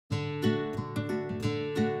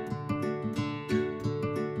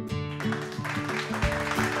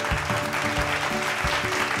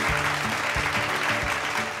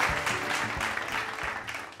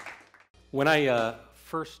When I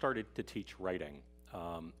first started to teach writing,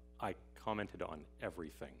 I commented on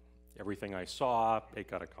everything. Everything I saw, it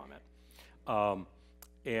got a comment.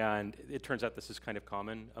 And it turns out this is kind of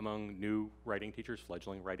common among new writing teachers,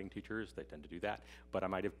 fledgling writing teachers. They tend to do that. But I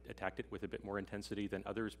might have attacked it with a bit more intensity than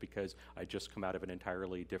others because I just come out of an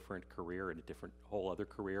entirely different career and a different whole other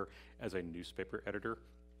career as a newspaper editor.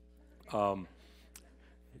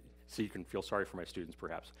 So you can feel sorry for my students,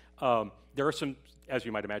 perhaps. There are some, as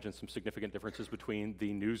you might imagine, some significant differences between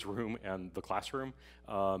the newsroom and the classroom.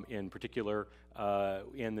 In particular,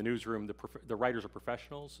 in the newsroom, the writers are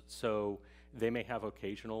professionals, so they may have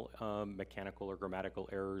occasional mechanical or grammatical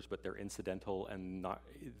errors, but they're incidental and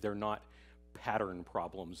they're not pattern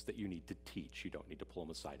problems that you need to teach. You don't need to pull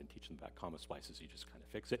them aside and teach them about comma splices. You just kind of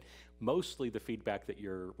fix it. Mostly the feedback that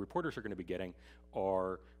your reporters are going to be getting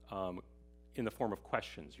are in the form of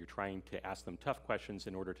questions. You're trying to ask them tough questions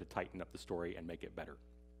in order to tighten up the story and make it better.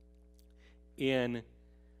 In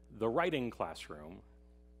the writing classroom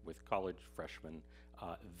with college freshmen,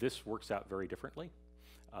 this works out very differently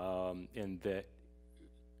in that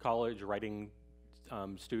college writing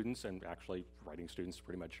students, and actually writing students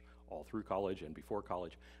pretty much all through college and before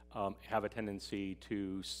college, have a tendency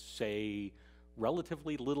to say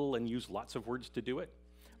relatively little and use lots of words to do it.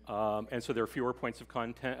 And so there are fewer points of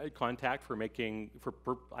contact for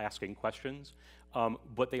asking questions,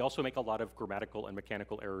 but they also make a lot of grammatical and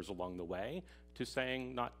mechanical errors along the way to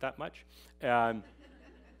saying not that much. And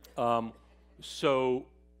so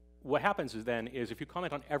what happens is then is if you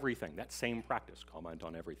comment on everything, that same practice, comment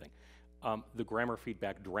on everything, the grammar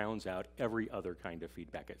feedback drowns out every other kind of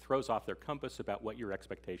feedback. It throws off their compass about what your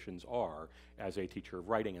expectations are as a teacher of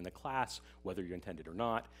writing in the class, whether you intend it or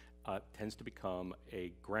not. Tends to become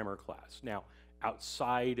a grammar class. Now,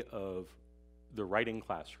 outside of the writing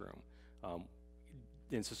classroom,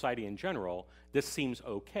 in society in general, this seems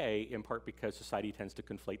okay, in part because society tends to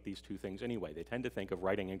conflate these two things anyway. They tend to think of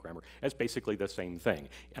writing and grammar as basically the same thing.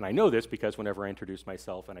 And I know this because whenever I introduce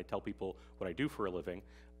myself and I tell people what I do for a living,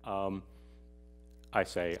 I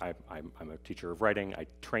say I'm a teacher of writing, I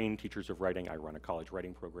train teachers of writing, I run a college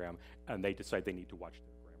writing program, and they decide they need to watch their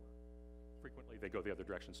grammar. Frequently they go the other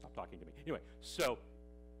direction, stop talking to me. Anyway, so,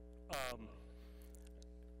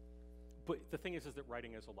 but the thing is that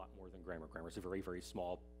writing is a lot more than grammar. Grammar is a very, very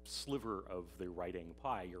small sliver of the writing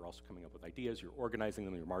pie. You're also coming up with ideas, you're organizing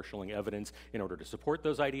them, you're marshaling evidence in order to support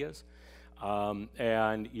those ideas.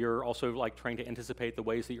 And you're also like trying to anticipate the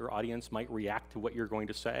ways that your audience might react to what you're going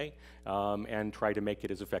to say and try to make it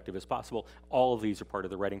as effective as possible. All of these are part of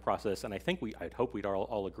the writing process, and I think I'd hope we'd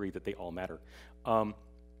all agree that they all matter.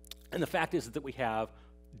 And the fact is that we have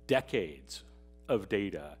decades of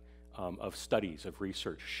data, of studies, of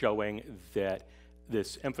research showing that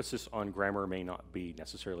this emphasis on grammar may not be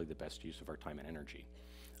necessarily the best use of our time and energy.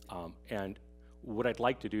 And what I'd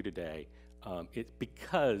like to do today,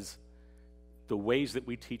 because the ways that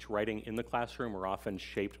we teach writing in the classroom are often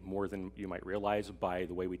shaped more than you might realize by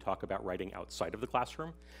the way we talk about writing outside of the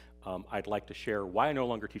classroom. I'd like to share why I no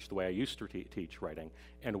longer teach the way I used to teach writing,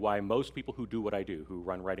 and why most people who do what I do, who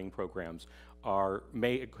run writing programs,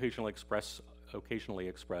 may occasionally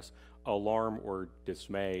express alarm or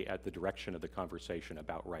dismay at the direction of the conversation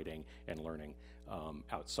about writing and learning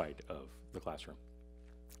outside of the classroom.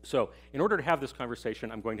 So in order to have this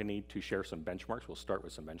conversation, I'm going to need to share some benchmarks. We'll start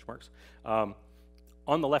with some benchmarks.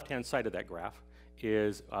 On the left-hand side of that graph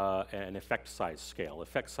is an effect size scale.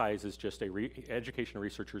 Effect size is just a education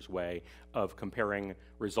researcher's way of comparing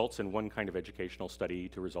results in one kind of educational study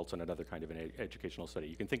to results in another kind of an educational study.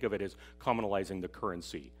 You can think of it as commonalizing the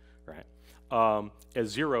currency, right? A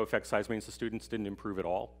zero effect size means the students didn't improve at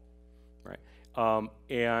all, right?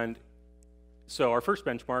 And so our first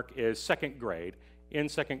benchmark is second grade. In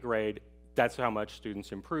second grade, that's how much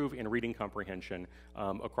students improve in reading comprehension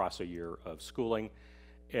across a year of schooling.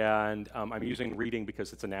 And I'm using reading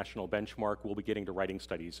because it's a national benchmark. We'll be getting to writing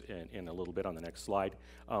studies in a little bit on the next slide.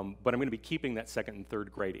 But I'm going to be keeping that second and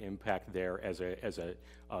third grade impact there as a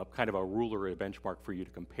kind of a ruler, a benchmark for you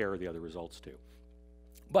to compare the other results to.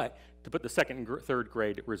 But to put the second and third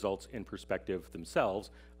grade results in perspective themselves,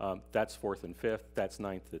 that's fourth and fifth, that's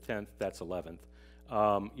ninth to 10th, that's 11th.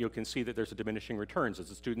 You can see that there's a diminishing returns. As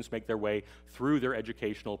the students make their way through their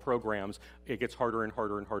educational programs, it gets harder and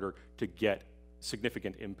harder and harder to get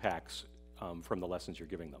significant impacts from the lessons you're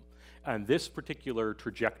giving them. And this particular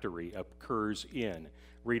trajectory occurs in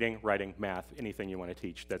reading, writing, math, anything you want to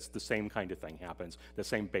teach. That's the same kind of thing happens. The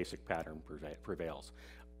same basic pattern prevails.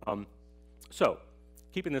 So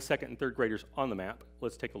keeping the second and third graders on the map,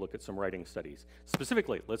 let's take a look at some writing studies.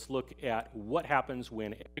 Specifically, let's look at what happens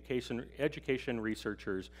when education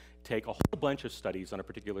researchers take a whole bunch of studies on a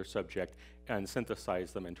particular subject and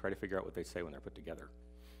synthesize them and try to figure out what they say when they're put together.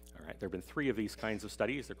 All right, there have been 3 of these kinds of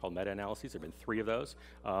studies. They're called meta-analyses. There have been 3 of those,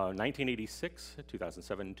 1986,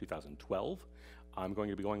 2007, and 2012. I'm going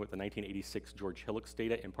to be going with the 1986 George Hillock's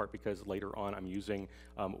data, in part because later on I'm using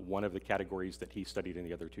one of the categories that he studied and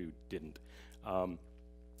the other 2 didn't.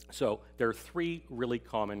 So there are 3 really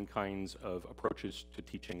common kinds of approaches to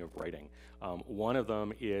teaching of writing. One of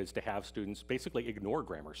them is to have students basically ignore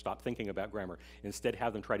grammar, stop thinking about grammar, instead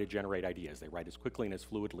have them try to generate ideas. They write as quickly and as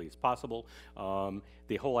fluidly as possible.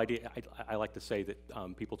 The whole idea, I like to say that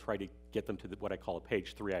people try to get them to what I call a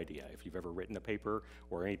page 3 idea. If you've ever written a paper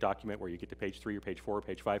or any document where you get to page 3 or page 4 or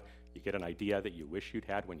page 5, you get an idea that you wish you'd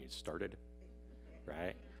had when you started,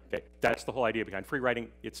 right? Okay, that's the whole idea behind free writing.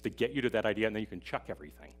 It's to get you to that idea, and then you can chuck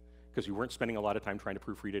everything, because you weren't spending a lot of time trying to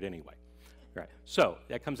proofread it anyway. Right. So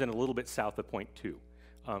that comes in a little bit south of point 2.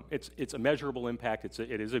 It's a measurable impact.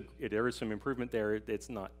 There is some improvement there. It's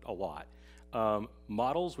not a lot.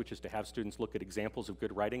 Models, which is to have students look at examples of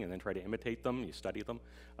good writing and then try to imitate them. You study them.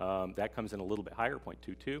 That comes in a little bit higher,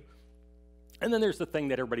 0.22. And then there's the thing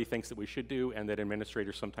that everybody thinks that we should do, and that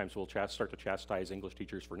administrators sometimes will start to chastise English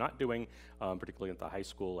teachers for not doing, particularly at the high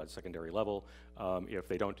school, at secondary level, if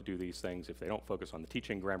they don't do these things, if they don't focus on the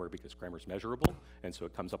teaching grammar, because grammar is measurable, and so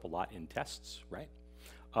it comes up a lot in tests, right?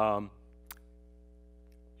 Trying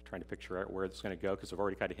to picture out where it's going to go, because I've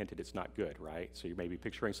already kind of hinted it's not good, right? So you may be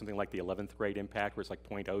picturing something like the 11th grade impact, where it's like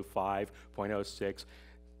 0.05, 0.06,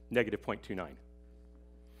 negative 0.29.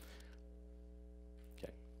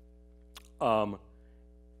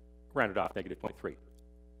 Rounded off, negative 0.3.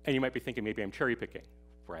 And you might be thinking maybe I'm cherry picking,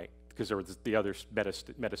 right? Because there were the other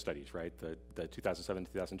meta studies, right? The 2007,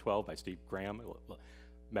 2012 by Steve Graham,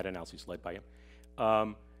 meta-analyses led by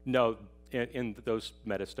him. No, in those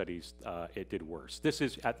meta studies, it did worse. This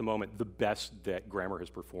is, at the moment, the best that grammar has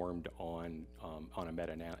performed on a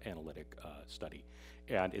meta-analytic study.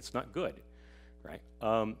 And it's not good, right?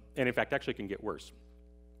 And in fact, actually can get worse.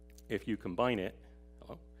 If you combine it,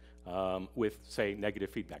 with, say,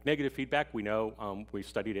 negative feedback. Negative feedback, we know, we've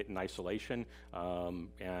studied it in isolation,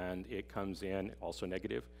 and it comes in also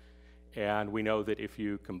negative. And we know that if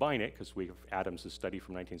you combine it, because we have Adams' study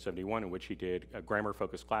from 1971 in which he did a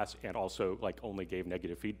grammar-focused class and also only gave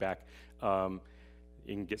negative feedback, you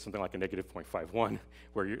can get something like a negative 0.51,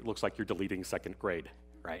 where it looks like you're deleting second grade,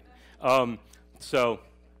 right?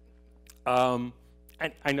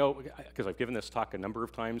 And I know, because I've given this talk a number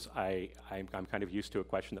of times, I'm kind of used to a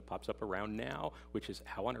question that pops up around now, which is,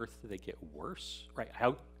 how on earth do they get worse, right?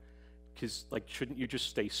 Because shouldn't you just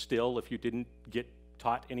stay still if you didn't get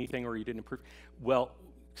taught anything or you didn't improve? Well,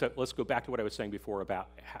 so let's go back to what I was saying before about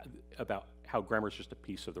how grammar is just a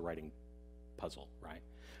piece of the writing puzzle, right?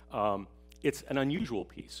 It's an unusual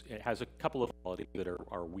piece. It has a couple of qualities that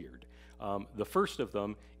are weird. The first of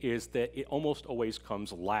them is that it almost always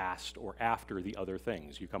comes last or after the other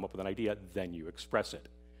things. You come up with an idea, then you express it,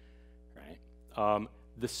 right?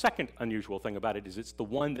 The second unusual thing about it is it's the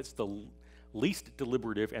one that's the least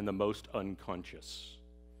deliberative and the most unconscious.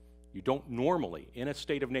 You don't normally, in a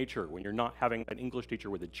state of nature, when you're not having an English teacher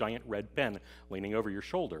with a giant red pen leaning over your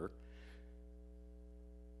shoulder,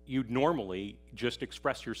 you'd normally just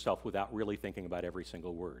express yourself without really thinking about every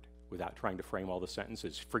single word, without trying to frame all the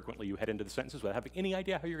sentences. Frequently you head into the sentences without having any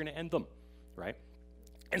idea how you're going to end them, right?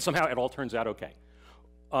 And somehow it all turns out okay.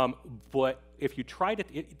 But if you try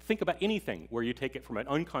to think about anything where you take it from an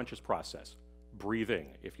unconscious process, breathing,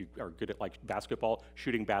 if you are good at basketball,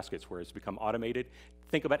 shooting baskets where it's become automated,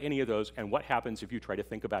 think about any of those and what happens if you try to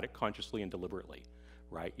think about it consciously and deliberately.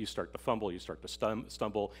 Right? You start to fumble, you start to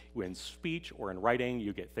stumble. In speech or in writing,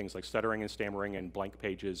 you get things like stuttering and stammering and blank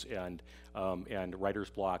pages and writer's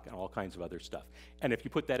block and all kinds of other stuff. And if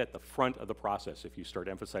you put that at the front of the process, if you start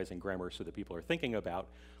emphasizing grammar so that people are thinking about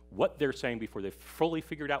what they're saying before they've fully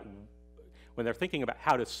figured out, when they're thinking about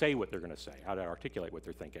how to say what they're going to say, how to articulate what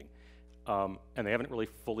they're thinking, and they haven't really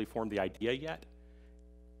fully formed the idea yet,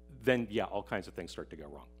 then yeah, all kinds of things start to go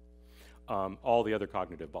wrong. All the other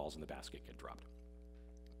cognitive balls in the basket get dropped.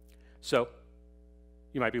 So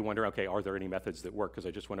you might be wondering, okay, are there any methods that work? Because I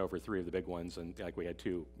just went over 3 of the big ones, and we had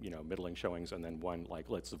 2, middling showings, and then one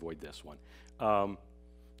let's avoid this one.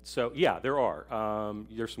 So yeah, there are.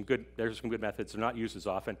 There's some good methods. They're not used as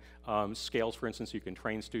often. Scales, for instance, you can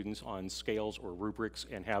train students on scales or rubrics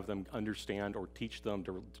and have them understand or teach them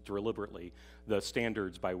deliberately the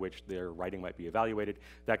standards by which their writing might be evaluated.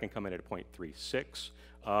 That can come in at 0.36.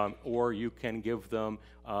 or you can give them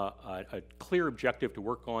a clear objective to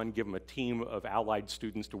work on, give them a team of allied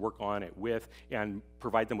students to work on it with, and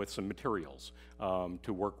provide them with some materials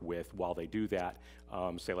to work with while they do that,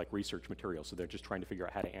 say like research materials. So they're just trying to figure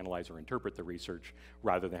out how to analyze or interpret the research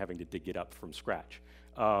rather than having to dig it up from scratch.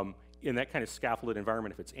 In that kind of scaffolded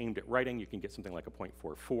environment, if it's aimed at writing, you can get something like a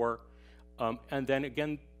 0.44. And then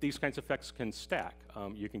again, these kinds of effects can stack.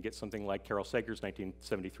 You can get something like Carol Sager's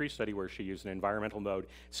 1973 study where she used an environmental mode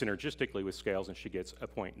synergistically with scales and she gets a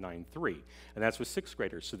 0.93. And that's with sixth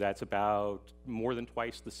graders, so that's about more than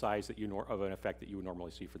twice the size that of an effect that you would normally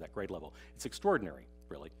see for that grade level. It's extraordinary,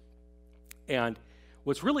 really. And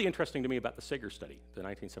what's really interesting to me about the Sager study, the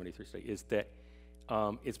 1973 study, is that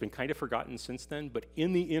it's been kind of forgotten since then, but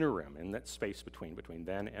in the interim, in that space between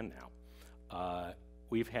then and now,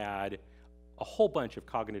 we've had a whole bunch of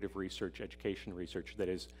cognitive research, education research that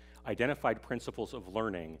has identified principles of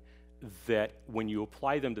learning that when you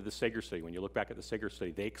apply them to the Sager study, when you look back at the Sager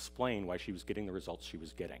study, they explain why she was getting the results she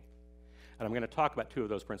was getting. And I'm going to talk about two of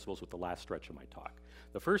those principles with the last stretch of my talk.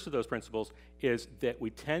 The first of those principles is that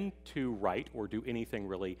we tend to write or do anything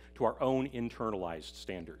really to our own internalized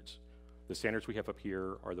standards. The standards we have up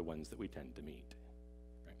here are the ones that we tend to meet.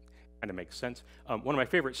 Right? Kind of makes sense. One of my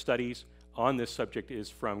favorite studies on this subject is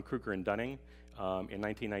from Kruger and Dunning in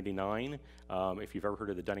 1999. If you've ever heard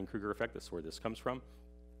of the Dunning-Kruger effect, that's where this comes from.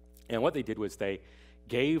 And what they did was they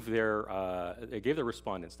gave their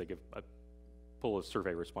respondents, they give a pool of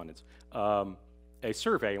survey respondents, a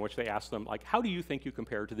survey in which they asked them, like, how do you think you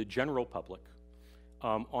compare to the general public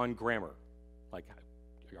on grammar? Like,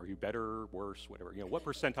 are you better, worse, whatever? You know, what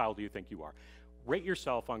percentile do you think you are? Rate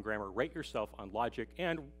yourself on grammar, rate yourself on logic,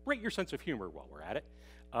 and rate your sense of humor while we're at it.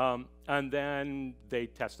 And then they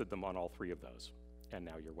tested them on all three of those. And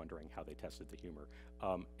now you're wondering how they tested the humor.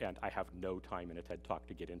 And I have no time in a TED Talk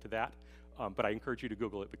to get into that. But I encourage you to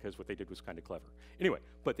Google it because what they did was kind of clever. Anyway,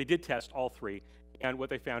 but they did test all three. And what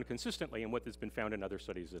they found consistently, and what has been found in other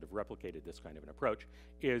studies that have replicated this kind of an approach,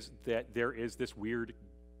 is that there is this weird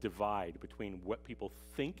divide between what people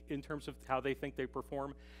think in terms of how they think they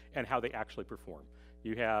perform and how they actually perform.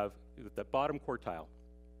 You have the bottom quartile,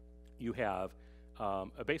 you have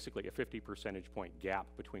basically a 50 percentage point gap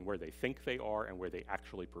between where they think they are and where they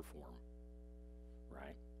actually perform,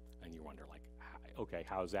 right? And you wonder, like, okay,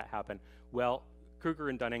 how does that happen? Well, Kruger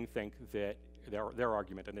and Dunning think that their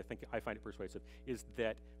argument, and I find it persuasive, is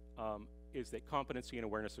that competency and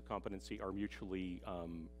awareness of competency are mutually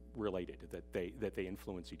related, that they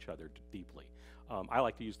influence each other deeply. I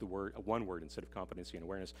like to use the one word instead of competency and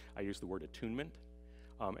awareness. I use the word attunement.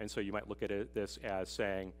 And so you might look at this as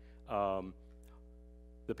saying,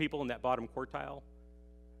 the people in that bottom quartile,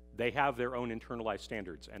 they have their own internalized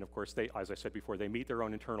standards. And of course, as I said before, they meet their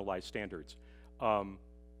own internalized standards.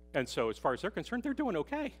 And so as far as they're concerned, they're doing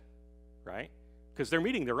okay, right? Because they're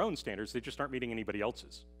meeting their own standards, they just aren't meeting anybody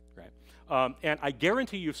else's, right? And I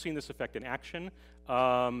guarantee you've seen this effect in action.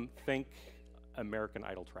 Think American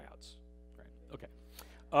Idol tryouts, right?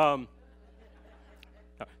 Okay.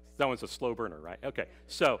 That one's a slow burner, right? Okay,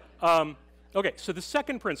 so the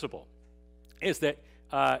second principle is that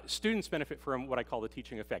students benefit from what I call the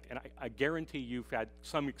teaching effect. And I guarantee you've had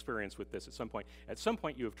some experience with this at some point. At some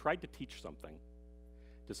point, you have tried to teach something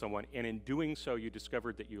to someone, and in doing so, you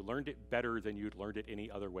discovered that you learned it better than you'd learned it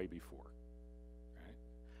any other way before.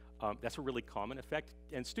 Right? That's a really common effect,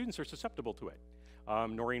 and students are susceptible to it.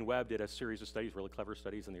 Noreen Webb did a series of studies, really clever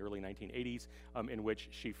studies in the early 1980s, in which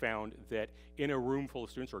she found that in a room full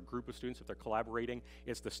of students or a group of students, if they're collaborating,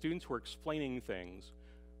 it's the students who are explaining things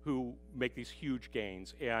who make these huge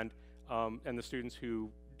gains, and the students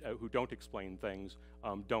who don't explain things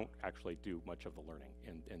don't actually do much of the learning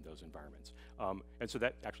in those environments. And so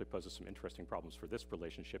that actually poses some interesting problems for this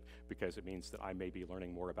relationship, because it means that I may be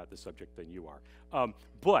learning more about the subject than you are.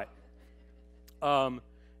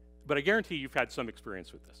 But I guarantee you've had some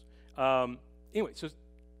experience with this. Anyway, so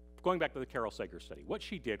going back to the Carol Sager study, what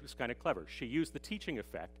she did was kind of clever. She used the teaching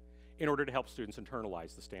effect in order to help students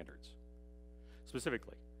internalize the standards.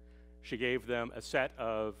 Specifically, she gave them a set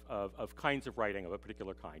of kinds of writing of a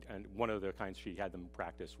particular kind, and one of the kinds she had them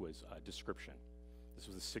practice was description. This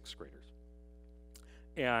was the sixth graders.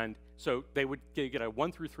 And so they would get a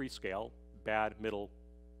 1 through 3 scale, bad, middle,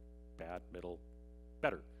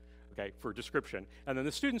 better, okay, for description. And then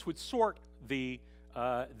the students would sort the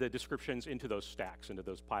descriptions into those stacks, into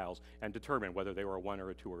those piles, and determine whether they were a 1 or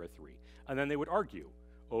a 2 or a 3. And then they would argue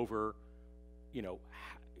over,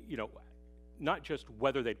 not just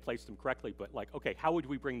whether they'd placed them correctly, but like, okay, how would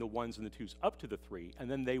we bring the 1s and the 2s up to the 3? And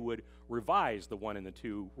then they would revise the 1 and the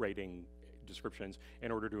 2 rating descriptions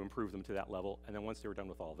in order to improve them to that level. And then once they were done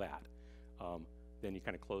with all that, then you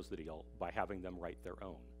kind of close the deal by having them write their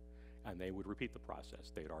own. And they would repeat the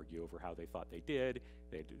process. They'd argue over how they thought they did,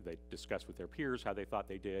 they'd discuss with their peers how they thought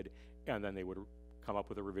they did, and then they would come up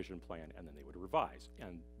with a revision plan, and then they would revise.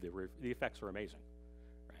 And the effects are amazing.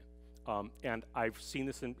 Right? And I've seen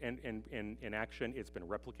this in action. It's been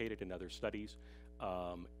replicated in other studies,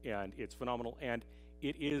 and it's phenomenal. And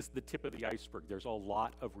it is the tip of the iceberg. There's a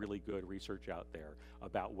lot of really good research out there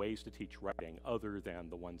about ways to teach writing other than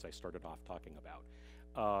the ones I started off talking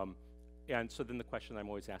about. And so then the question I'm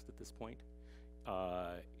always asked at this point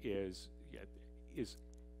is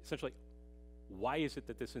essentially, why is it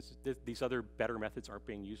that these other better methods aren't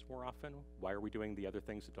being used more often? Why are we doing the other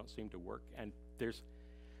things that don't seem to work? And there's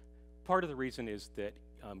part of the reason is that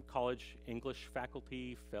college English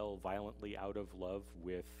faculty fell violently out of love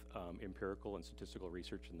with empirical and statistical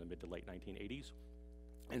research in the mid to late 1980s.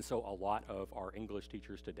 And so a lot of our English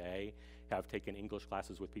teachers today have taken English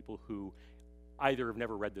classes with people who either have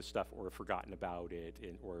never read this stuff or have forgotten about it,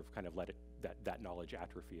 or have kind of let that knowledge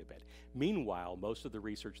atrophy a bit. Meanwhile, most of the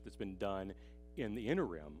research that's been done in the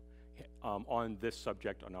interim on this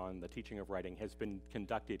subject and on the teaching of writing has been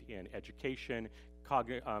conducted in education,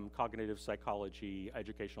 cognitive psychology,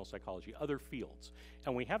 educational psychology, other fields.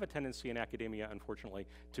 And we have a tendency in academia, unfortunately,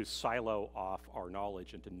 to silo off our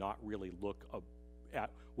knowledge and to not really look at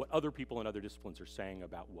what other people in other disciplines are saying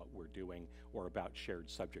about what we're doing or about shared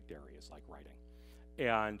subject areas like writing.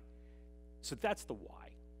 And so that's the why,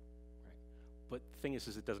 right? But the thing is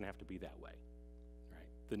it doesn't have to be that way, right?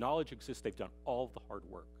 The knowledge exists, they've done all the hard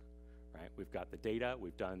work, right? We've got the data,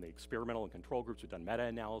 we've done the experimental and control groups, we've done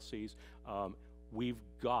meta-analyses, we've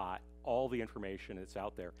got all the information that's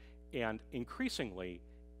out there, and increasingly,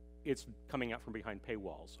 it's coming out from behind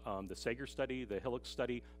paywalls. The Sager study, the Hillock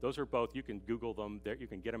study, those are both, you can Google them, you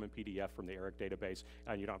can get them in PDF from the ERIC database,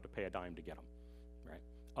 and you don't have to pay a dime to get them, right?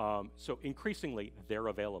 So increasingly, they're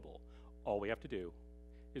available. All we have to do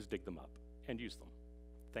is dig them up and use them.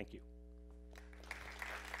 Thank you.